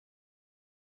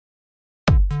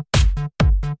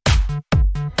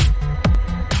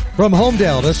From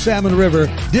Homedale to Salmon River,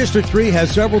 District 3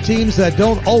 has several teams that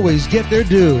don't always get their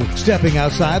due. Stepping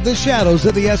outside the shadows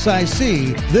of the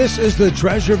SIC, this is the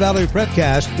Treasure Valley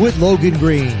Prepcast with Logan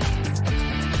Green.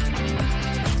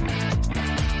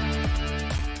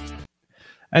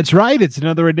 That's right. It's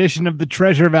another edition of the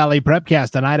Treasure Valley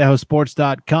Prepcast on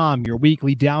idahosports.com, your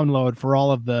weekly download for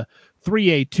all of the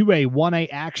 3A, 2A, 1A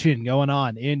action going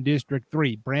on in District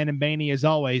 3. Brandon Baney, as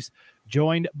always,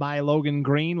 joined by Logan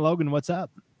Green. Logan, what's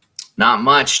up? Not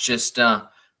much, just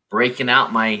breaking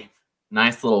out my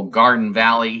nice little Garden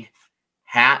Valley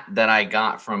hat that I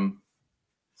got from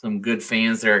some good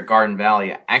fans there at Garden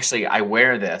Valley. Actually, I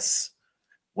wear this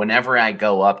whenever I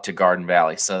go up to Garden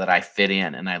Valley so that I fit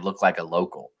in and I look like a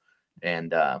local.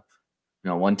 And,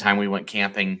 one time we went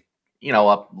camping,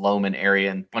 up Lowman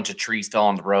area, and a bunch of trees fell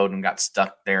on the road and got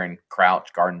stuck there in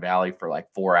Crouch, Garden Valley for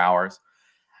like 4 hours.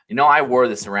 I wore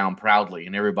this around proudly,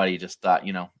 and everybody just thought,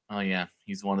 oh yeah,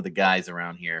 he's one of the guys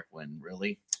around here, when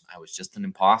really I was just an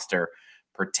imposter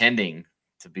pretending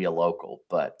to be a local,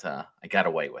 but I got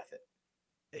away with it.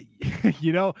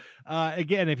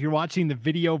 Again, if you're watching the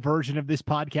video version of this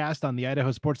podcast on the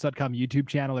idahosports.com YouTube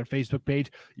channel or Facebook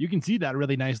page, you can see that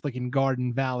really nice looking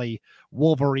Garden Valley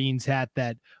Wolverines hat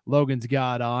that Logan's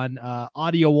got on.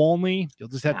 Audio only. You'll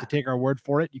just have to take our word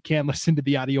for it. You can listen to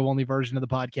the audio only version of the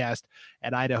podcast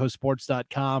at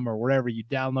idahosports.com or wherever you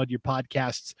download your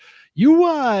podcasts.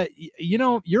 You're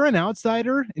an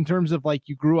outsider in terms of, like,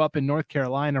 you grew up in North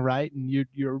Carolina, right? And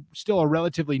you're still a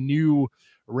relatively new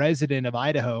resident of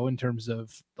Idaho in terms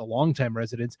of the longtime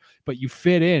residents, but you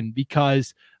fit in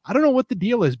because I don't know what the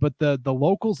deal is, but the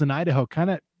locals in Idaho kind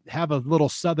of have a little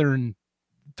Southern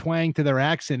twang to their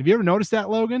accent. Have you ever noticed that,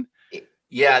 Logan?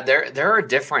 Yeah, there are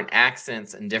different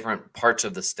accents in different parts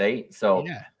of the state. So,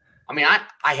 yeah. I mean,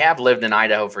 I have lived in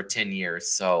Idaho for 10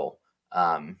 years. So,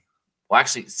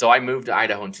 so I moved to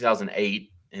Idaho in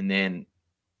 2008. And then,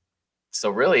 so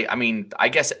really, I mean, I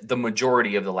guess the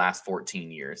majority of the last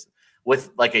 14 years,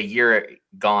 with like a year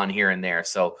gone here and there.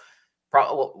 So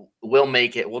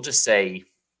we'll just say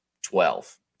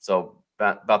 12. So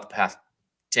about the past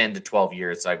 10 to 12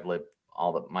 years, I've lived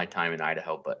all of my time in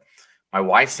Idaho, but my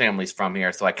wife's family's from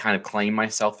here. So I kind of claim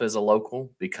myself as a local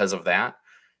because of that.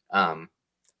 One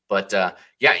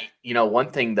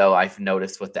thing though, I've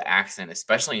noticed with the accent,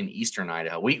 especially in Eastern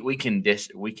Idaho, we can dish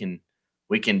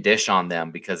on them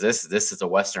because this is a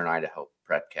Western Idaho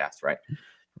prepcast, right?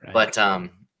 But,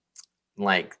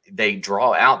 like, they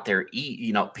draw out their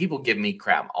people give me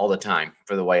crap all the time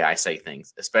for the way I say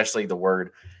things, especially the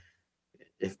word.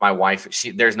 If my wife,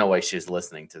 there's no way she's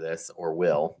listening to this or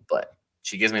will, but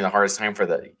she gives me the hardest time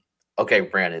for okay,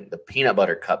 Brandon, the peanut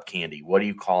butter cup candy. What do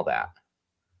you call that?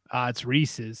 It's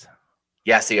Reese's.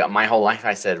 Yeah. See, my whole life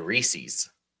I said Reese's,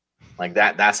 like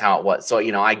that. That's how it was. So,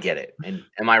 I get it. And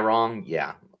am I wrong?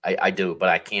 Yeah, I do, but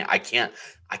I can't.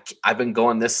 I've been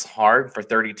going this hard for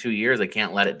 32 years. I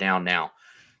can't let it down now.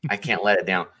 I can't let it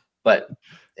down. But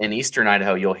in Eastern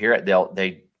Idaho, you'll hear it.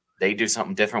 They do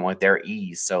something different with their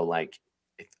E's. So, like,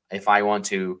 if I want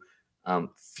to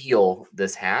feel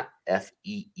this hat,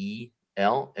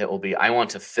 FEEL, it will be, I want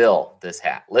to fill this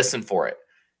hat. Listen for it.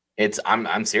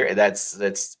 I'm serious.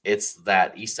 It's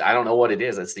that East. I don't know what it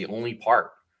is. It's the only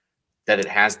part that it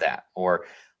has that. Or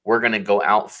we're going to go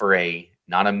out for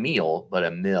not a meal, but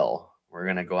a meal. We're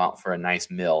going to go out for a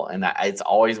nice meal. And it's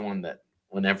always one that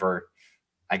whenever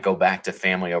I go back to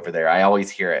family over there, I always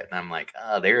hear it. And I'm like,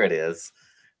 oh, there it is.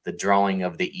 The drawing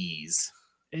of the E's.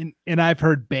 And I've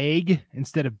heard bag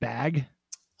instead of bag.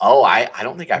 Oh, I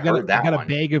don't think I've heard that I got one. A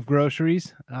bag of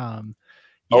groceries.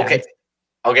 Okay,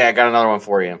 I got another one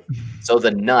for you. So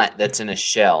the nut that's in a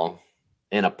shell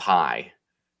in a pie.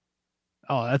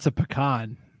 Oh, that's a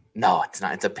pecan. No, it's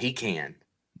not. It's a pecan.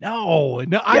 No.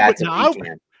 Yeah,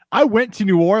 I went to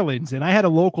New Orleans and I had a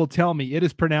local tell me it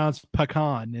is pronounced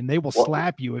pecan, and they will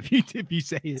slap you if you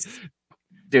say it.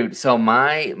 Dude, so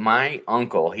my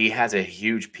uncle, he has a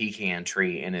huge pecan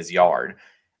tree in his yard,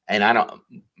 and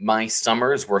my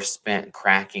summers were spent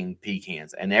cracking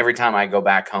pecans. And every time I go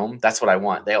back home, that's what I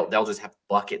want. They'll just have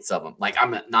buckets of them. Like,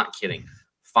 I'm not kidding.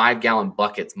 5-gallon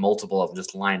buckets, multiple of them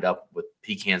just lined up with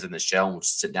pecans in the shell, and we'll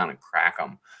just sit down and crack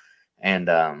them. And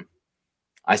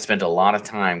I spent a lot of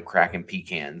time cracking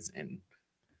pecans, and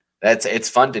it's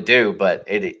fun to do, but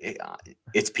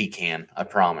it's pecan, I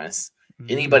promise.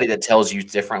 Anybody that tells you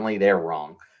differently, they're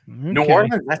wrong. Okay. New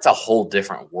Orleans, that's a whole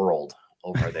different world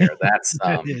over there. That's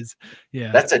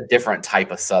that's a different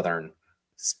type of Southern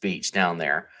speech down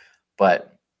there.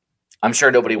 But I'm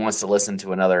sure nobody wants to listen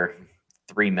to another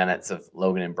 3 minutes of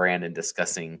Logan and Brandon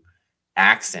discussing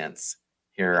accents.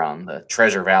 here on the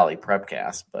Treasure Valley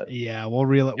Prepcast. But yeah, we'll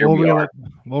reel it. Here we are.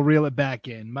 We'll reel it back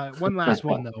in. My one last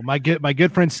one though. My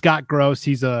good friend Scott Gross.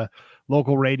 He's a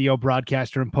local radio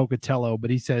broadcaster in Pocatello, but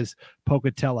he says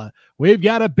Pocatello. We've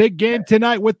got a big game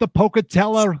tonight with the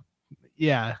Pocatello.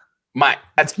 Yeah.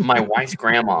 That's my wife's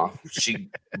grandma. She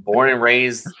born and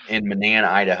raised in Manan,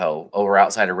 Idaho, over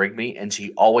outside of Rigby, and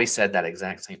she always said that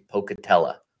exact same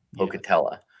Pocatello. Yeah.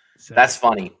 So, that's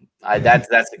funny.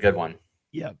 That's a good one.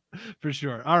 Yeah, for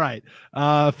sure. All right.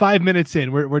 5 minutes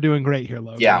in. We're doing great here,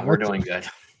 Logan. Yeah, we're doing good.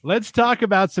 Let's talk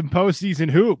about some postseason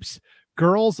hoops.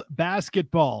 Girls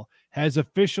basketball has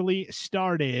officially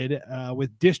started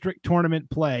with district tournament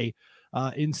play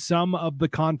in some of the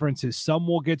conferences. Some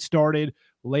will get started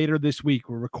later this week.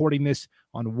 We're recording this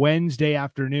on Wednesday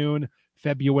afternoon,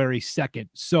 February 2nd.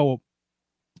 So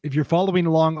if you're following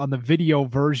along on the video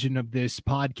version of this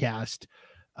podcast,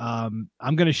 I'm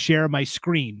going to share my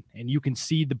screen and you can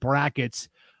see the brackets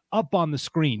up on the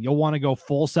screen. You'll want to go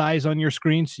full size on your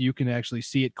screen so you can actually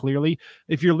see it clearly.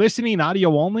 If you're listening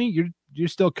audio only, you're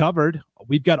still covered.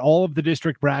 We've got all of the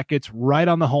district brackets right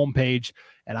on the homepage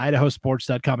at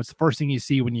idahosports.com. It's the first thing you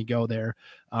see when you go there.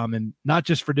 And not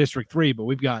just for District 3, but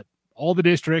we've got all the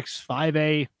districts,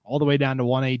 5A, all the way down to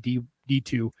 1A,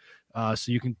 D2.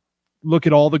 So you can look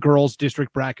at all the girls'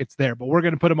 district brackets there. But we're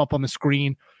going to put them up on the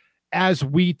screen as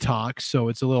we talk, so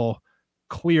it's a little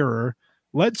clearer.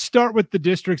 Let's start with the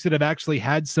districts that have actually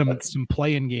had some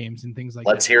play-in games and things like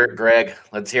that. Let's hear it,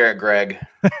 Greg.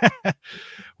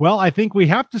 Well, I think we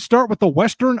have to start with the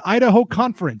Western Idaho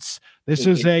Conference. This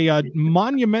is a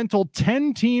monumental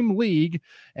 10-team league,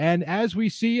 and as we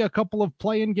see, a couple of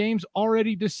play-in games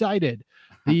already decided.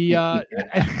 The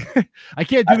I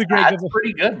can't do the Greg. That's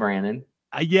pretty good, Brandon.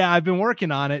 Yeah, I've been working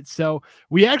on it. So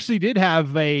we actually did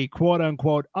have a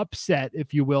quote-unquote upset,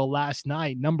 if you will, last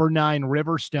night. Number 9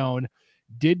 Riverstone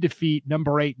did defeat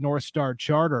number 8 North Star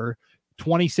Charter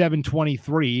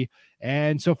 27-23.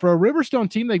 And so for a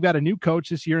Riverstone team, they've got a new coach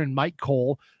this year in Mike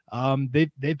Cole.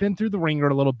 They've been through the ringer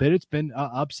a little bit. It's been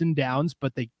ups and downs,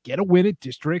 but they get a win at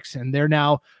districts, and they're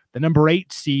now the number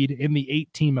 8 seed in the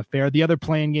 8-team affair. The other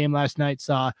playing game last night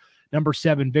saw number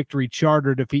 7 Victory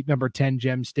Charter defeat number 10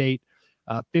 Gem State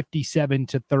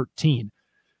 57-13.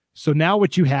 So now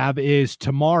what you have is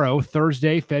tomorrow,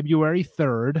 Thursday, February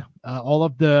 3rd, all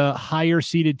of the higher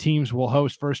seeded teams will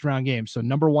host first round games. So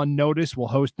number 1 Notice will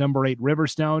host number 8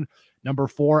 Riverstone. Number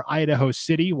 4 Idaho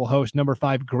City will host number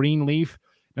 5 Greenleaf.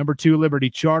 Number 2 Liberty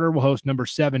Charter will host number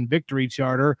 7 Victory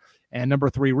Charter. And number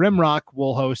 3 Rimrock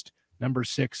will host number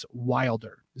 6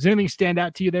 Wilder. Does anything stand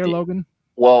out to you there, Logan?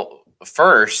 Well,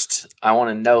 first, I want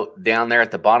to note down there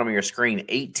at the bottom of your screen,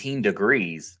 18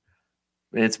 degrees.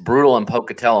 It's brutal in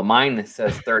Pocatello. Mine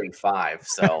says 35.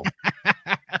 So,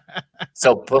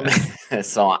 so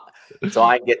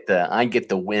I get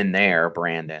the win there,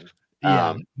 Brandon.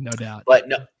 Yeah, no doubt. But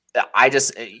no, I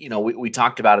just, we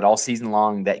talked about it all season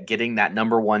long that getting that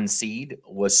number 1 seed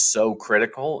was so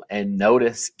critical, and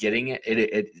Notice getting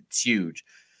it's huge.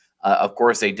 Of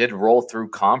course, they did roll through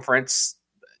conference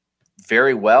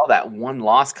very well. That one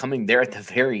loss coming there at the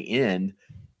very end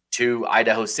to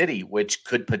Idaho City, which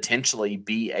could potentially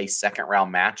be a second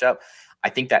round matchup. I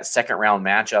think that second round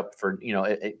matchup for,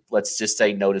 let's just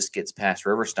say Notice gets past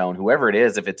Riverstone, whoever it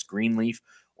is, if it's Greenleaf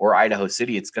or Idaho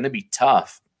City, it's going to be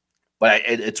tough, but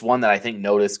it's one that I think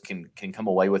Notice can come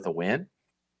away with a win.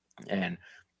 And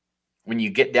when you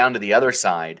get down to the other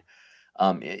side,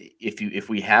 if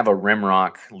we have a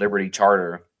Rimrock Liberty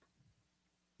Charter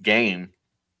game,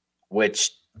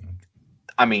 which,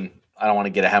 I mean, I don't want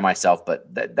to get ahead of myself, but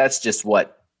that's just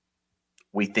what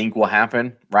we think will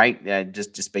happen, right?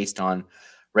 Just based on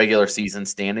regular season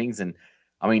standings. And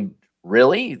I mean,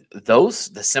 really, the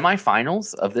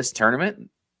semifinals of this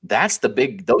tournament, those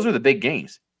are the big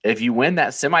games. If you win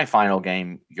that semifinal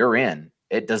game, you're in.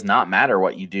 It does not matter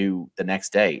what you do the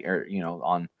next day or,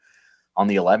 on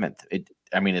the 11th.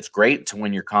 It's great to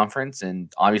win your conference,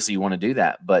 and obviously you want to do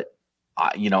that. But,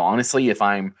 honestly,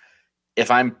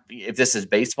 if this is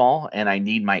baseball and I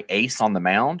need my ace on the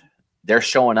mound, they're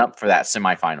showing up for that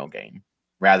semifinal game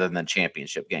rather than the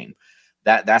championship game.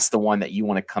 That's the one that you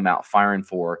want to come out firing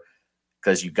for,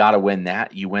 because you got to win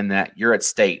that. You win that, you're at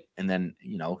state, and then,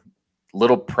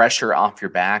 little pressure off your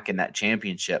back in that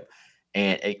championship.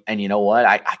 And you know what?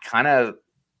 I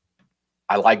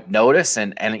like Notice,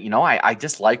 and I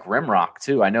just like Rimrock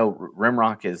too. I know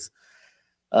Rimrock is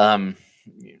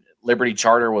Liberty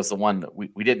Charter was the one that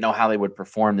we didn't know how they would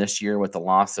perform this year with the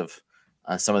loss of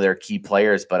some of their key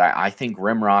players, but I think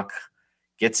Rimrock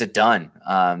gets it done.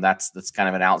 That's kind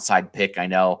of an outside pick, I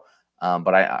know,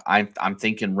 but I'm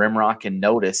thinking Rimrock and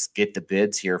Notice get the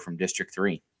bids here from District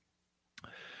 3.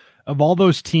 Of all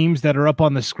those teams that are up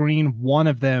on the screen, one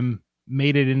of them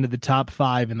made it into the top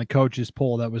 5 in the coaches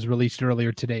poll that was released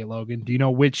earlier today, Logan. Do you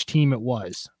know which team it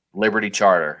was? Liberty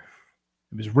Charter.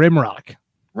 It was Rimrock.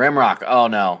 Rimrock. Oh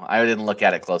no, I didn't look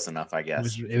at it close enough, I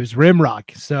guess. It was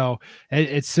Rimrock. So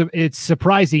it's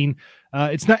surprising.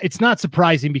 It's not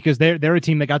surprising because they're a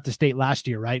team that got to state last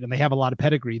year, right? And they have a lot of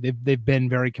pedigree. They've been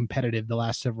very competitive the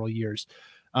last several years.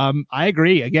 I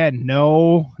agree. Again,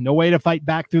 no way to fight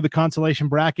back through the consolation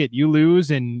bracket. You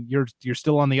lose and you're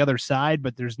still on the other side,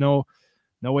 but there's no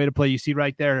way to play. You see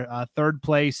right there, third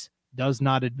place does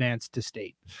not advance to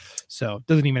state. So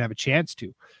doesn't even have a chance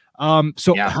to.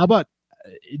 How about,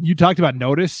 you talked about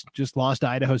Notice just lost to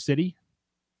Idaho City.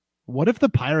 What if the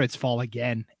Pirates fall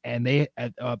again and they a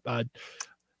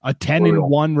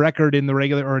 10-1 record in the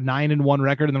regular, or a 9-1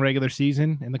 record in the regular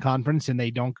season in the conference, and they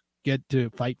don't get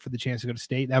to fight for the chance to go to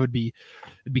state? It'd be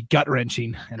gut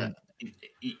wrenching. And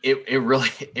it really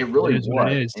is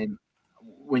what it is. And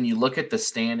when you look at the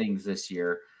standings this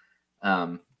year,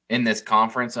 in this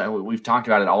conference, we've talked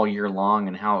about it all year long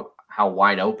and how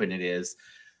wide open it is.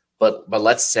 But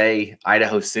let's say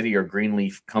Idaho City or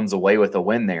Greenleaf comes away with a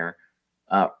win there.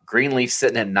 Greenleaf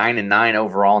sitting at 9-9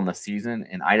 overall in the season,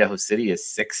 and Idaho City is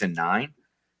 6-9.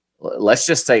 Let's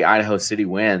just say Idaho City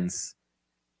wins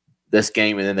this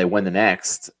game and then they win the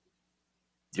next.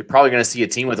 You're probably going to see a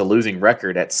team with a losing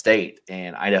record at state,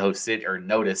 and Idaho City, or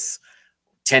Notice,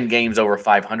 10 games over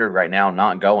 500 right now,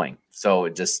 not going. So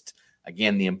it just,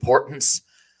 again, the importance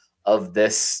of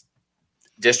this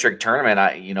district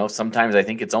tournament, sometimes I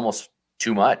think it's almost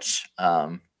too much.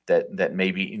 That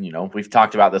maybe, we've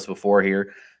talked about this before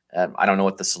here. I don't know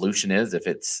what the solution is, if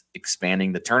it's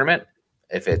expanding the tournament,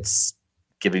 if it's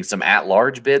giving some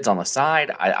at-large bids on the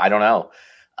side. I don't know.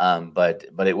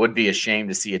 But it would be a shame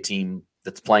to see a team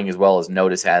that's playing as well as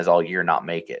Notice has all year not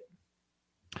make it.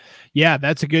 Yeah,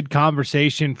 that's a good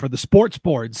conversation for the sports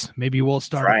boards. Maybe we'll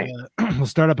start we'll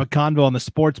start up a convo on the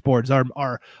sports boards,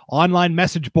 our online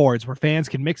message boards where fans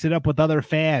can mix it up with other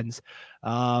fans.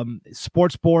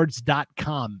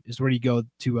 Sportsboards.com is where you go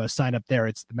to sign up there.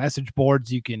 It's the message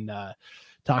boards. You can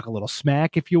talk a little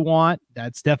smack if you want.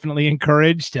 That's definitely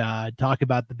encouraged. Talk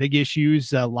about the big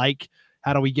issues like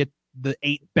how do we get the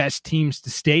 8 best teams to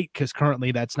state, because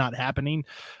currently that's not happening.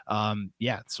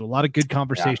 So a lot of good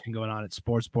conversation going on at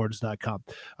sportsboards.com.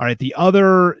 All right, the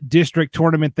other district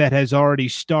tournament that has already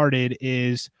started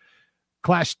is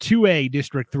Class 2A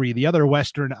District 3, the other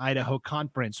Western Idaho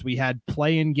Conference. We had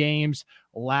play-in games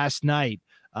last night.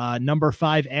 Number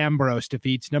 5 Ambrose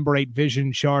defeats number 8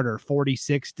 Vision Charter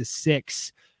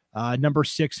 46-6. Number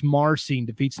 6 Marsing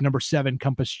defeats number 7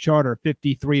 Compass Charter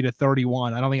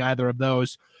 53-31. I don't think either of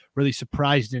those really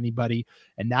surprised anybody.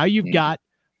 And now you've got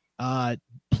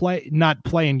not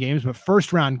play-in games, but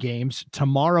first-round games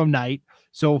tomorrow night.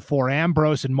 So for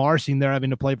Ambrose and Marsing, they're having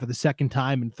to play for the second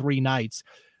time in 3 nights.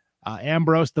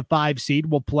 Ambrose, the 5 seed,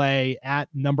 will play at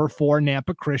number 4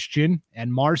 Nampa Christian,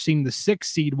 and Marsing, the 6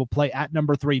 seed, will play at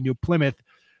number 3 New Plymouth.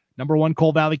 Number 1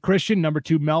 Coal Valley Christian, number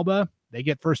 2 Melba. They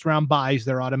get first-round byes.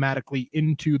 They're automatically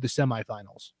into the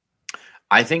semifinals.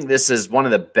 I think this is one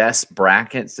of the best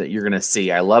brackets that you're going to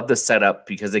see. I love the setup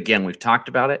because, again, we've talked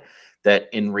about it, that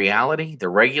in reality, the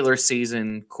regular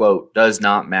season, quote, does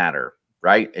not matter,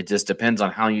 right? It just depends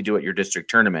on how you do at your district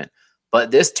tournament.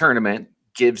 But this tournament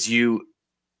gives you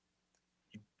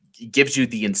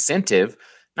the incentive,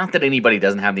 not that anybody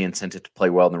doesn't have the incentive to play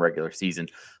well in the regular season,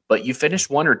 but you finish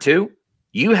 1 or 2,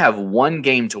 you have 1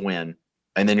 game to win,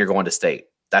 and then you're going to state.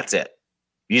 That's it.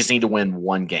 You just need to win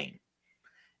 1 game.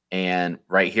 And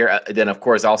right here, then of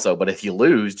course also, but if you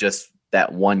lose just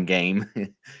that 1 game,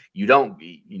 you don't,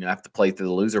 have to play through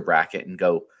the loser bracket and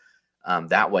go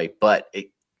that way. But a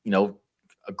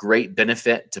great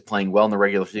benefit to playing well in the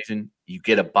regular season, you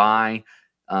get a bye.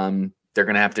 They're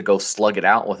going to have to go slug it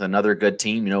out with another good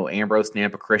team. Ambrose,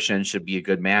 Nampa Christian should be a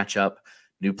good matchup.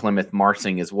 New Plymouth,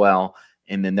 Marsing as well.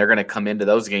 And then they're going to come into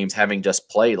those games having just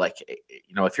played. Like,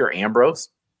 if you're Ambrose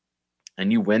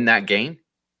and you win that game,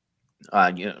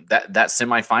 that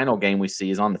semifinal game we see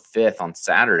is on the 5th on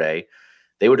Saturday.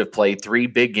 They would have played 3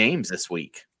 big games this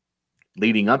week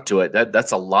leading up to it.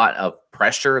 That's a lot of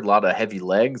pressure, a lot of heavy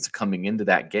legs coming into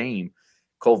that game.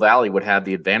 Coal Valley would have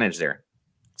the advantage there.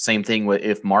 Same thing with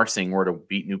if Marsing were to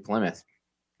beat New Plymouth.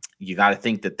 You got to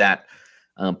think that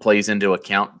plays into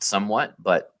account somewhat.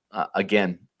 But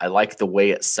again, I like the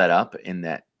way it's set up in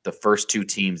that the first 2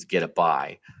 teams get a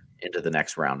bye into the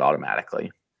next round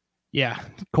automatically. Yeah,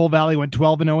 Coal Valley went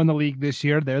 12-0 in the league this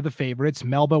year. They're the favorites.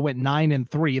 Melba went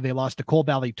 9-3. They lost to Coal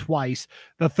Valley twice.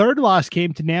 The third loss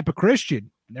came to Nampa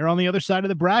Christian. They're on the other side of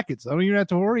the brackets. I don't even have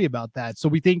to worry about that. So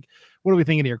what are we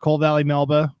thinking here? Coal Valley,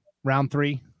 Melba. round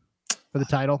 3 for the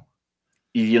title?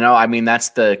 I mean, that's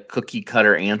the cookie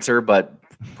cutter answer, but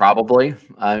probably.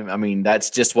 I mean, that's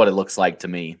just what it looks like to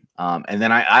me. And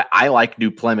then I like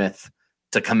New Plymouth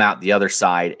to come out the other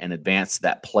side and advance to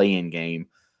that play-in game.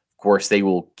 Of course, they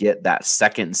will get that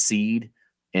second seed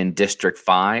in District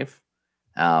 5,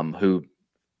 who,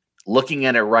 looking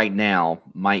at it right now,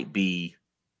 might be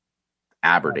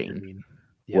Aberdeen.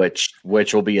 Yep.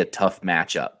 which will be a tough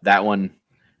matchup. That one,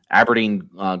 Aberdeen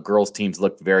girls teams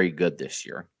looked very good this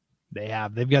year.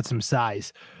 They've got some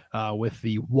size with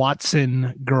the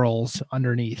Watson girls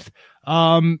underneath.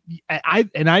 I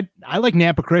like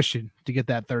Nampa Christian to get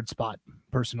that 3rd spot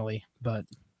personally, but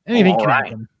anything can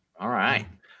happen. All right.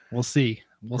 We'll see.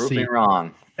 Prove me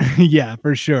wrong. Yeah,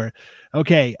 for sure.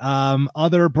 Okay.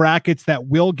 Other brackets that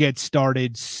will get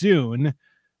started soon.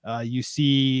 You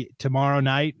see tomorrow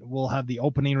night, we'll have the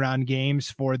opening round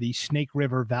games for the Snake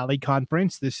River Valley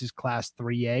Conference. This is Class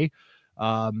 3A.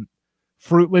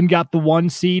 Fruitland got the 1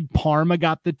 seed. Parma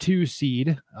got the 2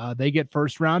 seed. They get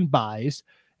first round buys.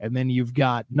 And then you've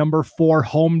got number 4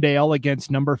 Homedale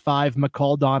against number 5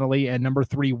 McCall Donnelly and number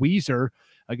 3 Weiser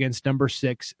against number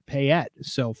 6 Payette.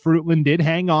 So Fruitland did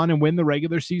hang on and win the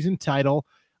regular season title.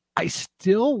 I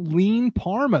still lean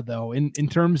Parma, though, in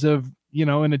terms of, in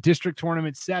a district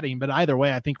tournament setting. But either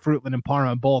way, I think Fruitland and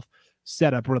Parma both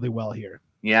set up really well here.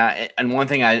 Yeah, and one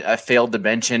thing I failed to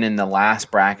mention in the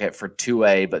last bracket for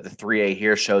 2A, but the 3A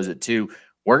here shows it too.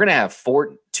 We're going to have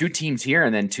 2 teams here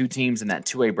and then 2 teams in that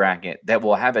 2A bracket that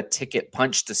will have a ticket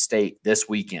punched to state this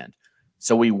weekend.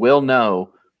 So we will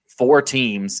know 4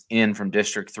 teams in from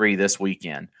District 3 this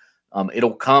weekend.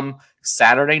 It'll come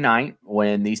Saturday night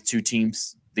when these 2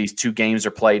 games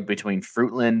are played between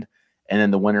Fruitland and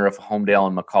then the winner of Homedale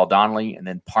and McCall Donnelly, and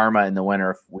then Parma and the winner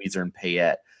of Weiser and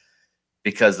Payette.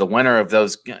 Because the winner of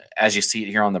those, as you see it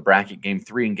here on the bracket, Game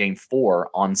 3 and Game 4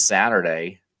 on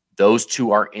Saturday, those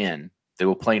 2 are in. They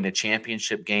will play in a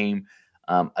championship game.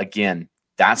 Again,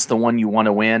 that's the one you want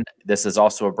to win. This is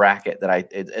also a bracket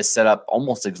that is set up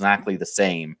almost exactly the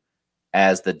same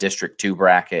as the District 2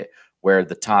 bracket, where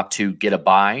the top 2 get a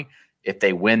bye. If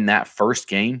they win that first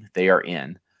game, they are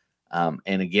in.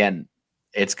 And again,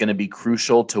 it's going to be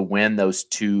crucial to win those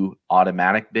 2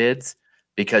 automatic bids,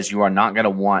 because you are not going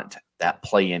to want that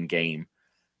play-in game.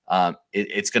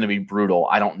 It's going to be brutal.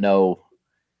 I don't know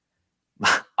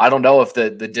if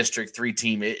the District 3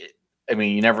 team,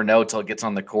 you never know until it gets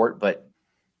on the court, but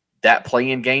that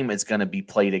play-in game is going to be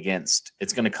played against,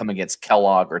 it's going to come against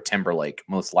Kellogg or Timberlake,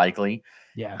 most likely.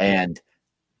 Yeah. And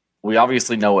we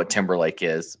obviously know what Timberlake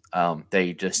is.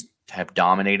 They just have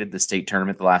dominated the state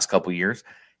tournament the last couple of years,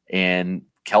 and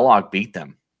Kellogg beat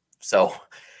them. So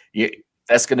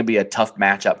that's going to be a tough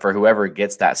matchup for whoever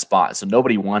gets that spot. So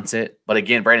nobody wants it. But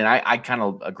again, Brandon, I kind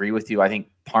of agree with you. I think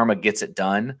Parma gets it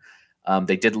done.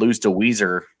 They did lose to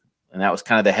Weiser, and that was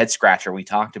kind of the head scratcher we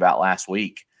talked about last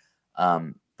week.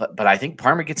 But I think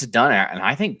Parma gets it done, and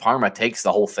I think Parma takes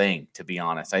the whole thing, to be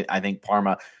honest. I think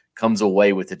Parma comes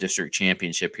away with the district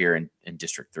championship here in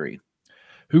District 3.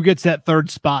 Who gets that 3rd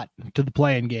spot to the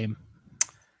play-in game?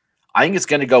 I think it's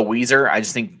going to go Weiser. I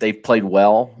just think they've played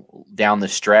well down the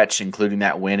stretch, including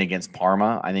that win against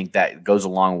Parma. I think that goes a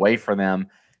long way for them,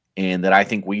 and that I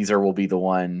think Weiser will be the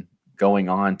one going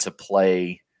on to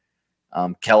play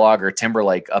Kellogg or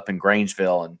Timberlake up in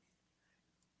Grangeville. And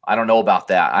I don't know about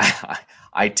that.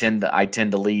 I tend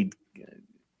to lead,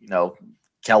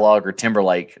 Kellogg or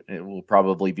Timberlake. It will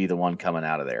probably be the one coming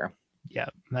out of there. Yeah,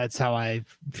 that's how I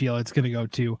feel it's going to go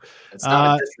too. It's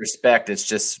not a disrespect. It's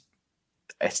just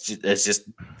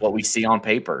what we see on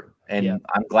paper. And yeah.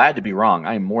 I'm glad to be wrong.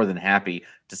 I'm more than happy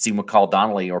to see McCall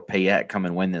Donnelly or Payette come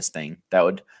and win this thing.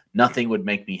 Nothing would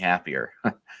make me happier.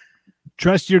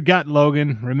 Trust your gut,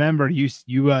 Logan. Remember, you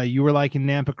were liking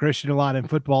Nampa Christian a lot in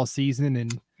football season,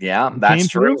 and that's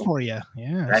true for you.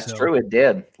 Yeah, that's true. It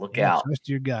did. Look out. Trust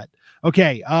your gut.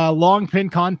 Okay, long pin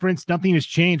conference. Nothing has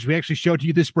changed. We actually showed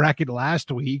you this bracket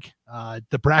last week.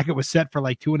 The bracket was set for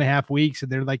like 2.5 weeks,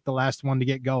 and they're like the last one to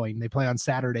get going. They play on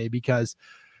Saturday because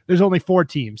there's only 4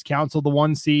 teams. Council, the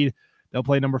 1 seed, they'll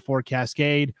play number 4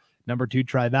 Cascade, number 2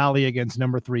 Tri-Valley against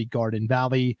number 3 Garden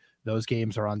Valley. Those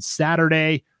games are on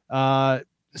Saturday.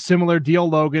 Similar deal,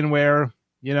 Logan, where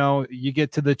you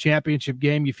get to the championship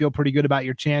game, you feel pretty good about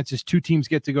your chances. 2 teams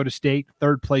get to go to state.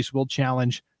 3rd place will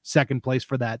challenge 2nd place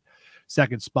for that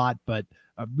 2nd spot, but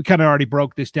we kind of already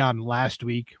broke this down last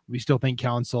week. We still think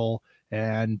Council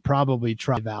and probably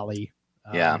Tri-Valley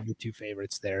the 2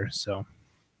 favorites there. So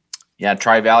yeah,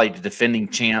 Tri-Valley, the defending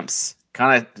champs,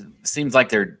 kind of seems like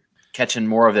they're catching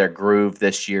more of their groove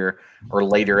this year or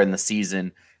later in the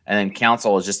season, and then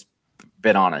Council has just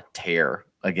been on a tear.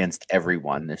 against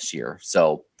everyone this year.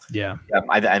 So Yeah.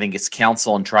 I think it's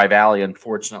Council and Tri-Valley.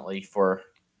 Unfortunately for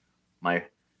my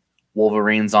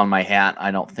Wolverines on my hat,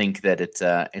 I don't think that it's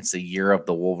a year of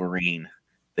the Wolverine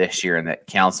this year, and that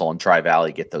Council and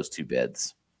Tri-Valley get those 2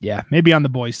 bids. Yeah, maybe on the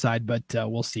boys' side, but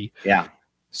we'll see. Yeah.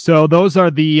 So those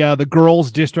are the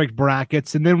girls' district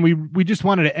brackets, and then we just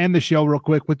wanted to end the show real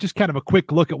quick with just kind of a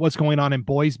quick look at what's going on in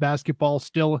boys basketball.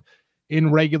 Still in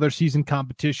regular season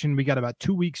competition, we got about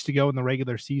 2 weeks to go in the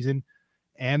regular season,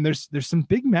 and there's some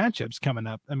big matchups coming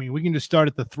up. I mean, we can just start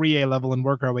at the 3A level and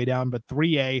work our way down, but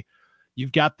 3A,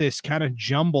 you've got this kind of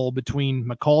jumble between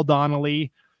McCall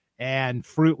Donnelly and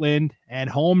Fruitland and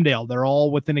Homedale. They're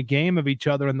all within a game of each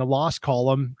other in the loss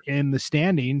column in the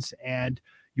standings, and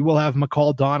you will have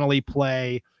McCall Donnelly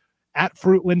play at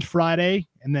Fruitland Friday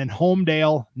and then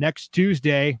Homedale next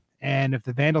Tuesday. And if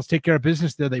the Vandals take care of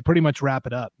business there, they pretty much wrap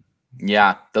it up.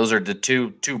 Yeah, those are the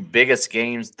two biggest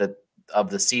games of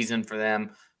the season for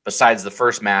them, besides the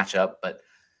first matchup. But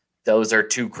those are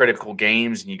 2 critical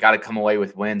games, and you got to come away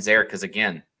with wins there because,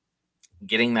 again,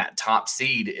 getting that top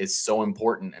seed is so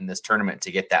important in this tournament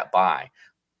to get that bye.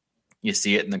 You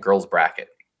see it in the girls' bracket.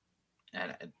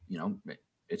 And,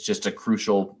 it's just a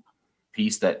crucial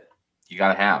piece that you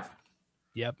got to have.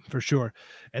 Yep, for sure.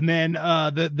 And then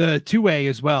the 2A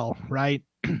as well, right?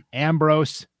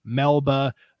 Ambrose,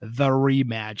 Melba, the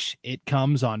rematch. It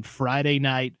comes on Friday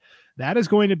night. That is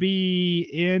going to be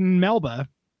in Melba.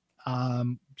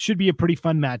 Should be a pretty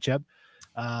fun matchup.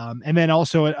 And then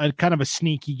also a kind of a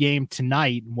sneaky game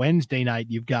tonight, Wednesday night.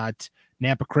 You've got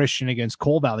Nampa Christian against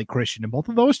Cole Valley Christian, and both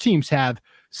of those teams have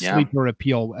sleeper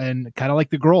appeal. And kind of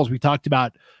like the girls, we talked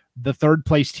about the 3rd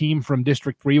place team from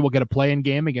District 3 will get a play-in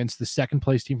game against the 2nd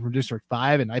place team from District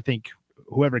 5, and I think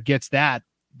whoever gets that,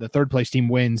 the 3rd place team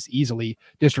wins easily.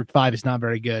 District 5 is not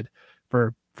very good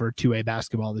for 2A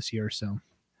basketball this year, so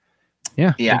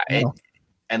yeah.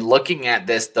 And looking at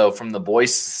this though from the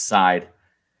boys' side,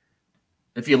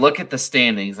 if you look at the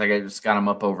standings, like I just got them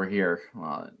up over here.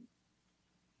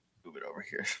 Move it over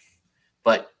here.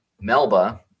 But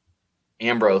Melba,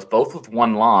 Ambrose, both with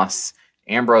 1 loss.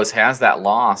 Ambrose has that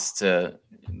loss to,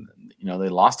 they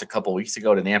lost a couple weeks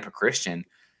ago to Nampa Christian,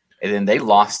 and then they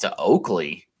lost to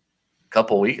Oakley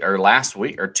last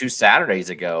week or 2 Saturdays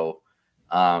ago.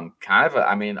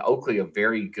 Oakley, a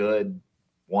very good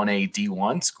 1A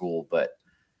D1 school, but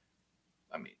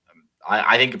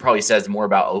I think it probably says more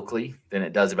about Oakley than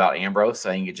it does about Ambrose.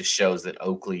 I think it just shows that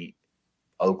Oakley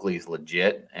is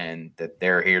legit and that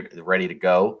they're here ready to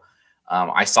go.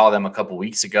 I saw them a couple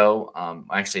weeks ago.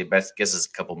 Actually, I guess it's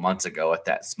a couple months ago at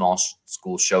that small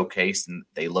school showcase, and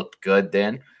they looked good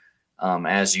then,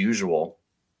 as usual.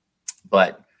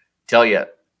 But tell you,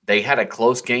 they had a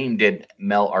close game. Did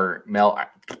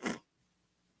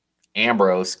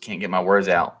Ambrose, can't get my words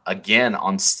out, again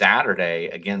on Saturday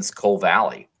against Cole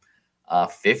Valley,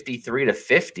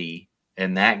 53-50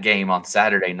 in that game on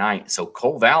Saturday night. So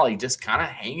Cole Valley just kind of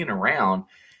hanging around,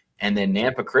 and then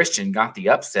Nampa Christian got the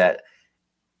upset.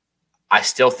 I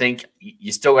still think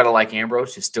you still got to like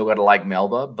Ambrose. You still got to like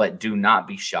Melba, but do not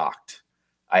be shocked.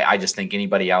 I just think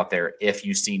anybody out there, if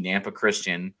you see Nampa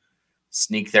Christian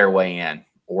sneak their way in,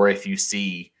 or if you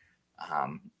see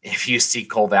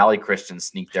Cole Valley Christian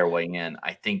sneak their way in,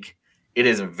 I think it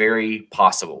is very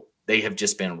possible. They have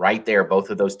just been right there, both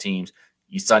of those teams.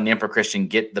 You saw Nampa Christian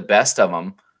get the best of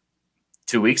them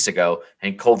 2 weeks ago,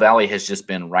 and Cole Valley has just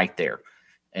been right there.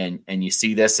 And you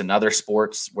see this in other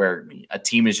sports where a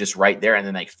team is just right there, and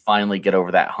then they finally get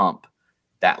over that hump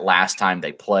that last time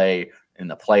they play in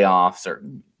the playoffs or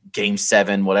Game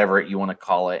 7, whatever you want to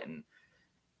call it.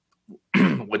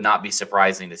 And would not be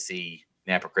surprising to see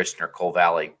Nampa Christian or Cole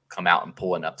Valley come out and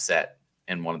pull an upset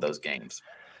in one of those games.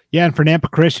 Yeah, and for Nampa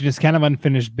Christian, it's kind of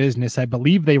unfinished business. I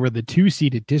believe they were the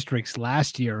 2-seeded districts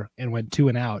last year and went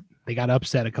 2-0. They got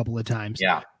upset a couple of times.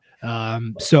 Yeah. But I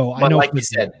know, like you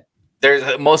said,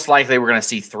 there's most likely we're going to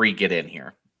see 3 get in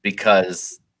here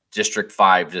because District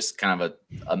 5 just kind of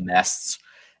a mess,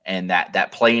 and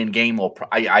that play-in game will.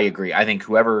 I agree. I think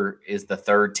whoever is the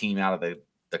 3rd team out of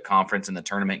the conference in the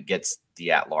tournament gets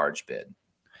the at-large bid.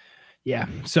 Yeah,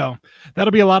 so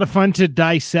that'll be a lot of fun to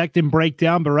dissect and break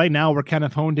down. But right now, we're kind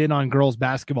of honed in on girls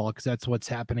basketball because that's what's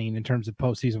happening in terms of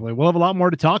postseason. We'll have a lot more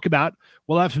to talk about.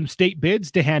 We'll have some state bids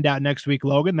to hand out next week,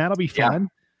 Logan. That'll be fun.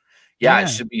 Yeah, it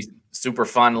should be super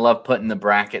fun. Love putting the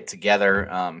bracket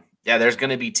together. There's going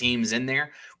to be teams in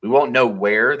there. We won't know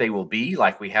where they will be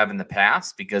like we have in the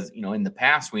past because, in the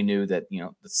past we knew that,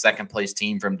 the 2nd place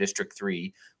team from District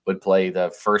 3 would play the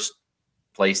 1st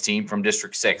place team from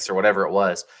District 6 or whatever it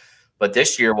was. But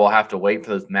this year we'll have to wait for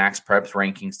those Max Preps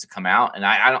rankings to come out, and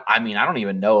I don't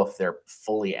even know if they're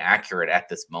fully accurate at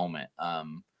this moment.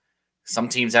 Some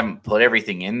teams haven't put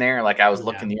everything in there. Like I was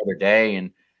looking the other day,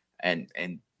 and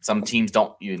some teams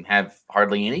don't even have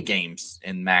hardly any games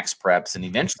in Max Preps, and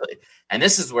eventually, and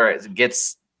this is where it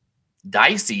gets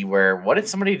dicey. Where what if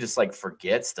somebody just like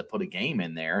forgets to put a game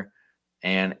in there,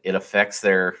 and it affects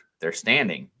their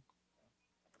standing?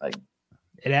 Like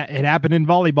it happened in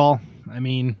volleyball. I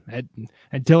mean,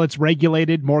 until it's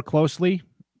regulated more closely,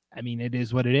 I mean, it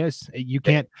is what it is. You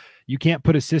can't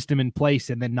put a system in place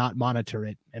and then not monitor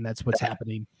it, and that's what's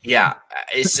happening. Yeah,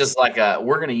 it's just like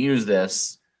we're going to use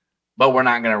this, but we're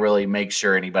not going to really make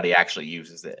sure anybody actually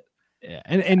uses it. Yeah,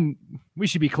 and we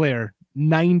should be clear: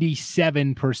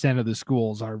 97% of the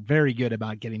schools are very good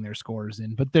about getting their scores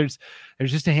in, but there's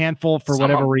just a handful for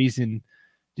whatever reason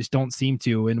just don't seem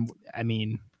to. And I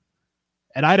mean,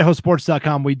 at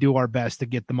idahosports.com, we do our best to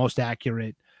get the most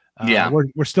accurate.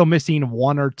 We're still missing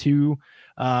one or two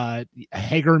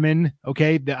Hagerman.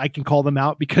 Okay, I can call them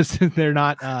out because they're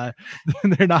not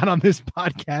they're not on this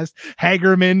podcast.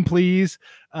 Hagerman, please.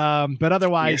 But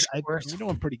otherwise, we're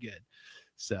doing pretty good.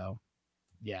 So,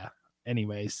 yeah.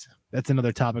 Anyways, that's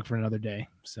another topic for another day.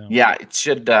 So yeah, it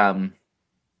should.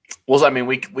 Well, I mean,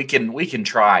 we can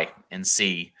try and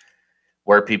see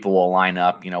where people will line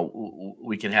up. You know,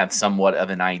 we can have somewhat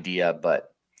of an idea,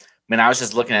 but I mean, I was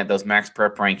just looking at those Max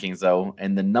Prep rankings though,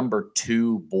 and the number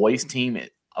 2 boys team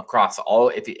across all,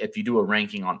 if you do a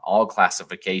ranking on all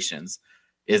classifications,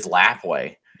 is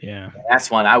Lapway. Yeah, and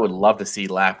that's one I would love to see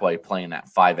Lapway play in that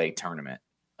 5A tournament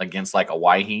against like a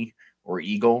Waihe or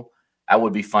Eagle. That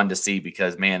would be fun to see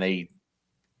because man, they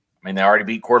already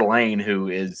beat Coeur d'Alene, who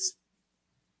is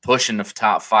pushing the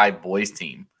top 5 boys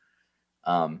team.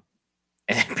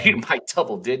 And they beat them by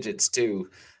double digits too.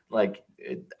 Like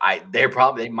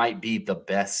they might be the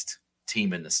best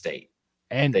team in the state.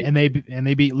 And they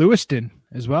beat Lewiston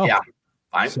as well. Yeah,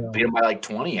 beat them by like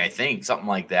 20, I think, something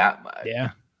like that.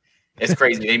 Yeah, it's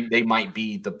crazy. They might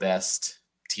be the best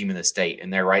team in the state,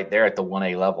 and they're right there at the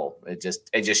 1A level. It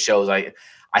just shows. I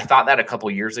thought that a couple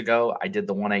years ago. I did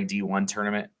the 1A D1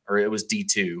 tournament, or it was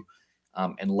D2,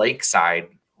 and Lakeside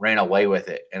ran away with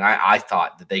it, and I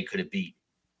thought that they could have beat.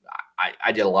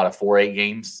 I did a lot of 4A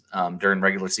games during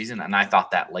regular season, and I thought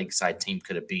that Lakeside team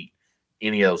could have beat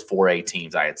any of those 4A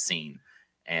teams I had seen.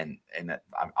 And that,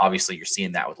 obviously you're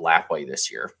seeing that with Lapway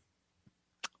this year.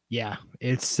 Yeah,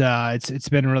 it's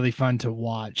been really fun to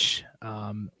watch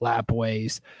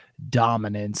Lapway's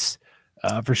dominance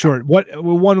for sure.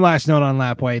 One last note on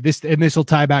Lapway. This will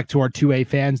tie back to our 2A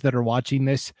fans that are watching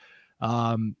this.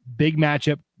 Big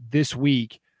matchup this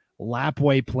week.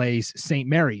 Lapway plays St.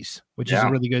 Mary's, which is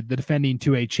really good. The defending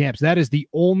 2A champs. That is the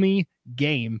only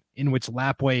game in which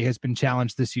Lapway has been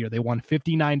challenged this year. They won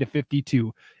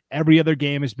 59-52. Every other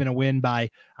game has been a win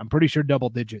by, I'm pretty sure, double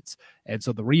digits. And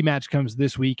so the rematch comes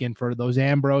this week. And for those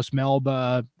Ambrose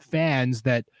Melba fans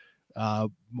that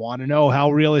want to know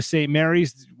how real is St.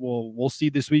 Mary's, we'll see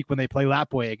this week when they play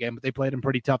Lapway again. But they played them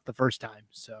pretty tough the first time.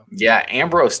 So yeah,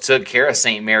 Ambrose took care of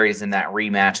St. Mary's in that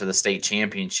rematch of the state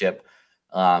championship.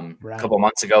 A couple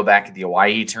months ago back at the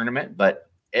Hawaii tournament, but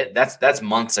that's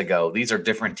months ago. These are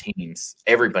different teams.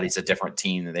 Everybody's a different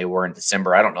team than they were in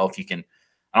December. I don't know if you can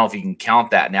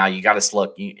count that now. You got to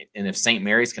look, and if St.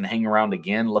 Mary's can hang around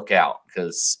again, look out,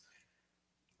 because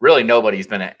really nobody's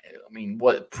been.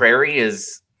 Prairie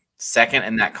is second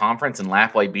in that conference, and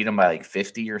Lapway beat them by like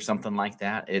 50 or something like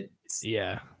that. It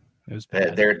was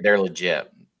bad. They're legit.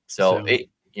 So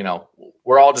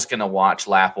we're all just gonna watch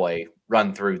Lapway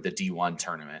run through the D1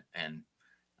 tournament, and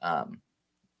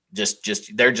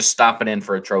they're just stopping in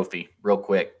for a trophy real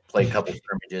quick, play a couple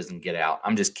scrimmages and get out.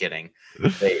 I'm just kidding.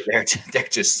 They're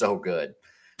just so good.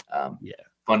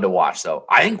 Fun to watch. So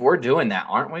I think we're doing that,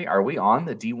 aren't we? Are we on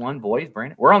the D1 boys,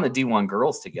 Brandon? We're on the D1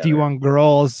 girls together. D1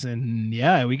 girls, and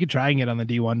we could try and get on the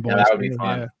D1 boys. Yeah, that would be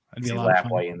fun. That'd be a lot of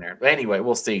fun in there. But anyway,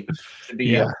 we'll see. It'd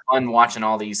be fun watching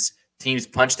all these teams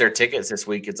punch their tickets this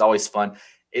week. It's always fun.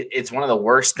 It's one of the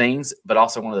worst things, but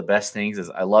also one of the best things is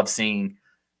I love seeing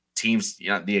teams,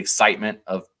 the excitement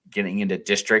of getting into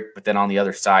district, but then on the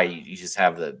other side, you just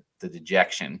have the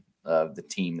dejection of the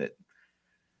team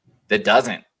that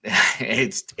doesn't.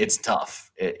 It's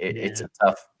tough. It's a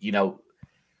tough,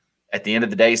 at the end of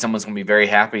the day, someone's going to be very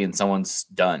happy and someone's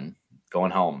done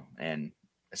going home. And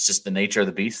it's just the nature of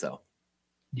the beast, though.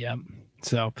 Yep.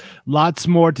 So lots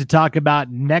more to talk about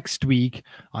next week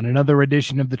on another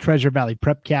edition of the Treasure Valley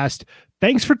Prepcast.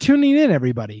 Thanks for tuning in,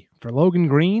 everybody. For Logan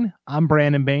Green, I'm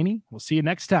Brandon Baney. We'll see you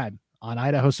next time on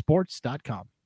idahosports.com.